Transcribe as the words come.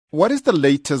What is the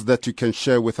latest that you can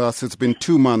share with us? It's been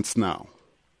 2 months now.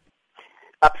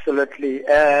 Absolutely.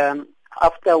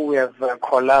 After we have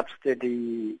collapsed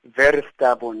the very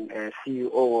stubborn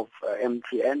CEO of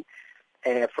MTN,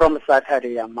 from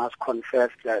Saturday, I must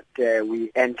confess that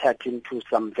we entered into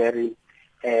some very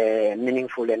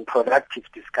meaningful and productive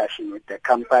discussion with the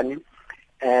company.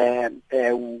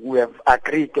 We have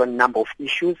agreed on a number of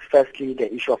issues. Firstly,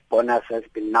 the issue of bonus has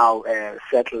been now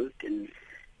settled in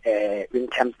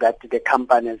terms that the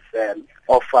company has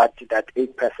offered that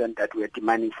 8% that we are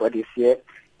demanding for this year,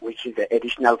 which is the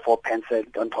additional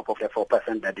 4% on top of the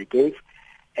 4% that they gave.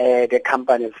 The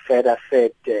company has further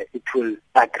said it will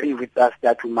agree with us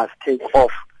that we must take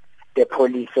off the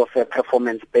policy of a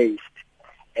performance-based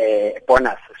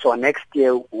bonus. So next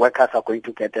year, workers are going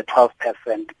to get a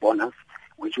 12% bonus,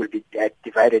 which will be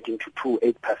divided into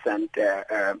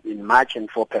 8% in March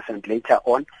and 4% later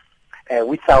on,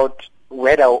 without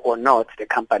whether or not the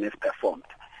company has performed.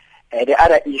 The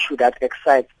other issue that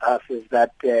excites us is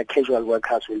that casual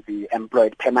workers will be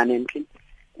employed permanently.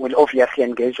 We'll obviously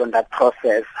engage on that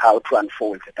process, how to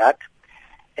unfold that.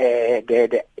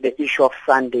 The issue of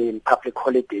Sunday and public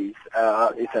holidays,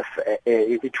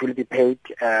 it will be paid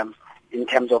in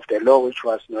terms of the law, which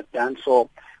was not done. So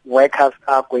workers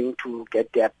are going to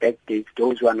get their back dates,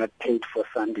 those who are not paid for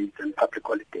Sundays and public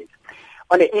holidays.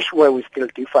 On the issue where we still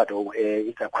differ, though,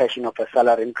 it's a question of a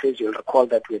salary increase. You'll recall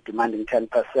that we're demanding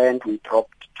 10%. We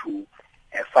dropped to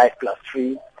 5 plus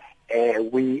 3.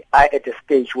 We are at a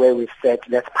stage where we've said,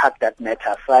 let's park that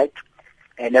matter aside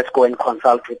and let's go and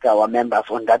consult with our members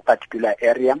on that particular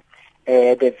area.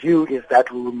 The view is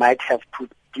that we might have to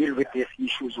deal with these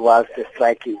issues whilst the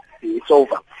strike is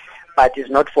over. But it's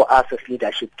not for us as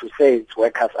leadership to say it's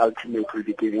workers ultimately will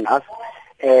be giving us.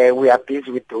 We are busy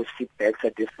with those feedbacks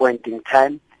at this point in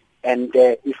time, and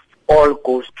if all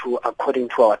goes according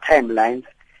to our timelines,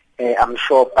 I'm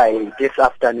sure by this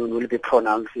afternoon we'll be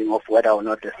pronouncing of whether or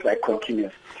not the strike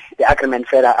continues. The agreement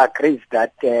further agrees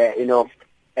that,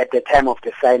 at the time of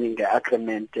the signing the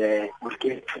agreement, we'll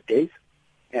give 2 days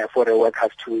for the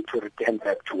workers to return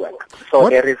back to work. So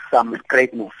there is some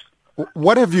great moves.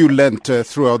 What have you learnt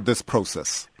throughout this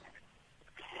process?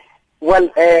 Well,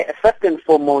 first and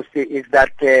foremost is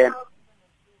that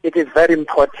it is very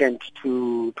important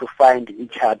to find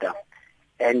each other,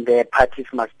 and the parties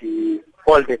must be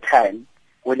all the time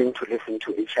willing to listen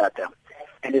to each other.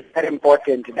 And it's very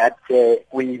important that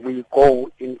we go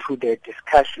into the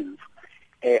discussions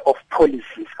of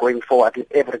policies going forward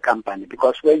with every company,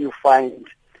 because where you find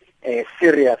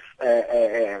serious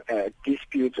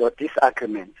disputes or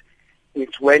disagreements,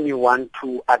 it's when you want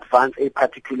to advance a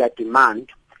particular demand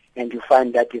and you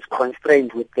find that it's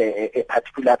constrained with a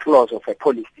particular clause of a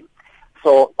policy.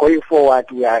 So going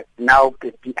forward, we are now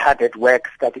hard at work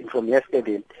starting from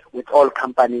yesterday with all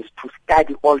companies to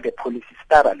study all the policies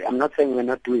thoroughly. I'm not saying we're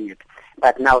not doing it,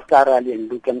 but now thoroughly and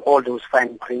look at all those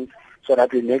fine prints so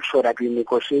that we make sure that we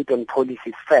negotiate on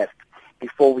policies first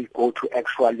before we go to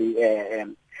actually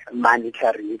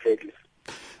monetary values.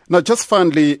 Now, just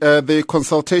finally, the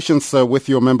consultations with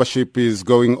your membership is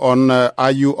going on.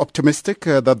 Are you optimistic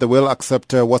that they will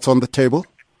accept what's on the table?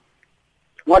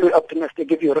 Well, we're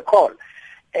optimistic. If you recall,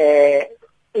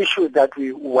 issues that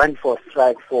we went for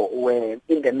strike for were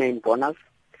in the main bonus,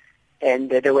 and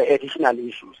there were additional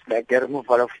issues like the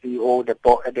removal of CEO,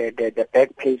 the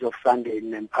back pays of Sunday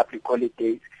and public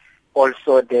holidays,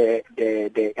 also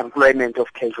the employment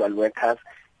of casual workers.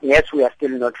 Yes, we are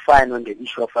still not fine on the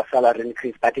issue of a salary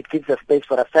increase, but it gives a space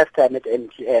for the first time at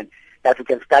MTN that we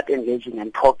can start engaging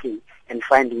and talking and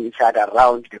finding each other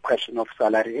around the question of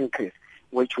salary increase,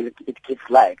 which it gives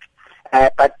life.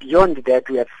 But beyond that,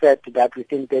 we have said that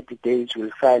within 30 days we'll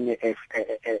sign a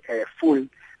full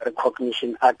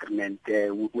recognition agreement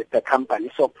with the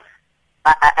company. So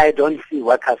I don't see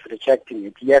workers rejecting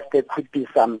it. Yes, there could be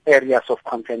some areas of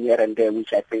concern here and there,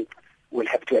 which I think we'll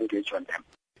have to engage on them.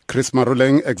 Chris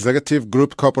Maroleng, Executive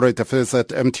Group Corporate Affairs at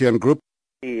MTN Group.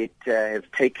 It has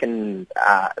taken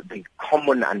the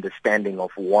common understanding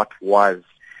of what was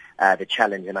the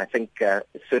challenge, and I think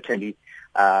certainly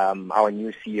our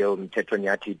new CEO, Mteto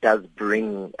Nyati, does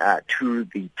bring to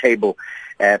the table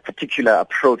a particular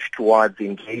approach towards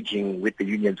engaging with the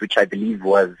unions, which I believe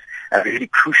was really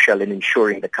crucial in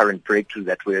ensuring the current breakthrough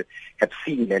that we have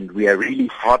seen, and we are really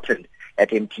heartened at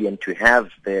MTN to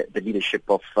have the leadership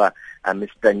of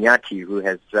Mr. Nyati, who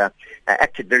has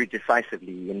acted very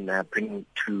decisively in bringing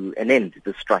to an end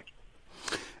the strike.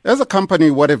 As a company,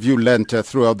 what have you learned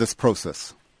throughout this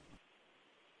process?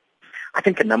 I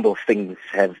think a number of things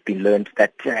have been learned.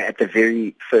 That at the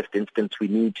very first instance, we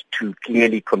need to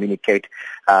clearly communicate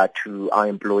to our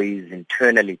employees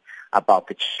internally about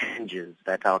the challenges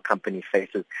that our company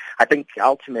faces. I think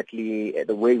ultimately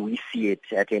the way we see it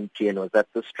at MTN was that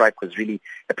the strike was really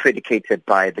predicated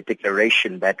by the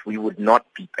declaration that we would not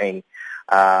be paying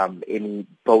any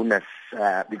bonus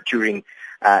during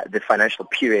the financial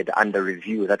period under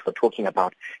review that we're talking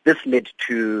about. This led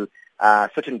to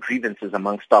certain grievances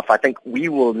among staff. I think we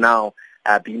will now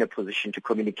be in a position to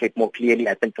communicate more clearly.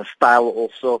 I think the style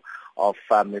also of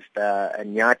Mr.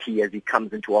 Nyati as he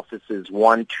comes into office is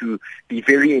one to be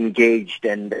very engaged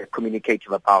and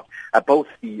communicative about both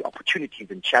the opportunities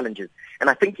and challenges. And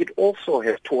I think it also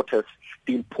has taught us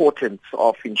the importance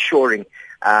of ensuring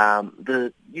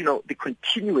the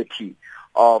continuity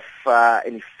of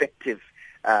an effective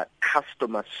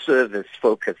customer service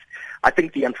focus. I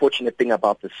think the unfortunate thing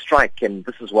about the strike, and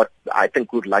this is what I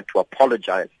think we would like to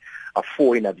apologize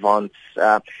for in advance,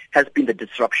 has been the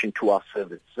disruption to our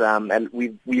service. And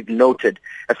we've noted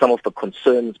some of the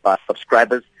concerns by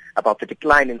subscribers about the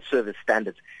decline in service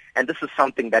standards. And this is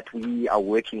something that we are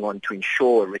working on to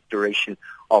ensure restoration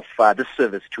of the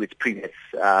service to its previous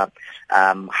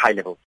high level.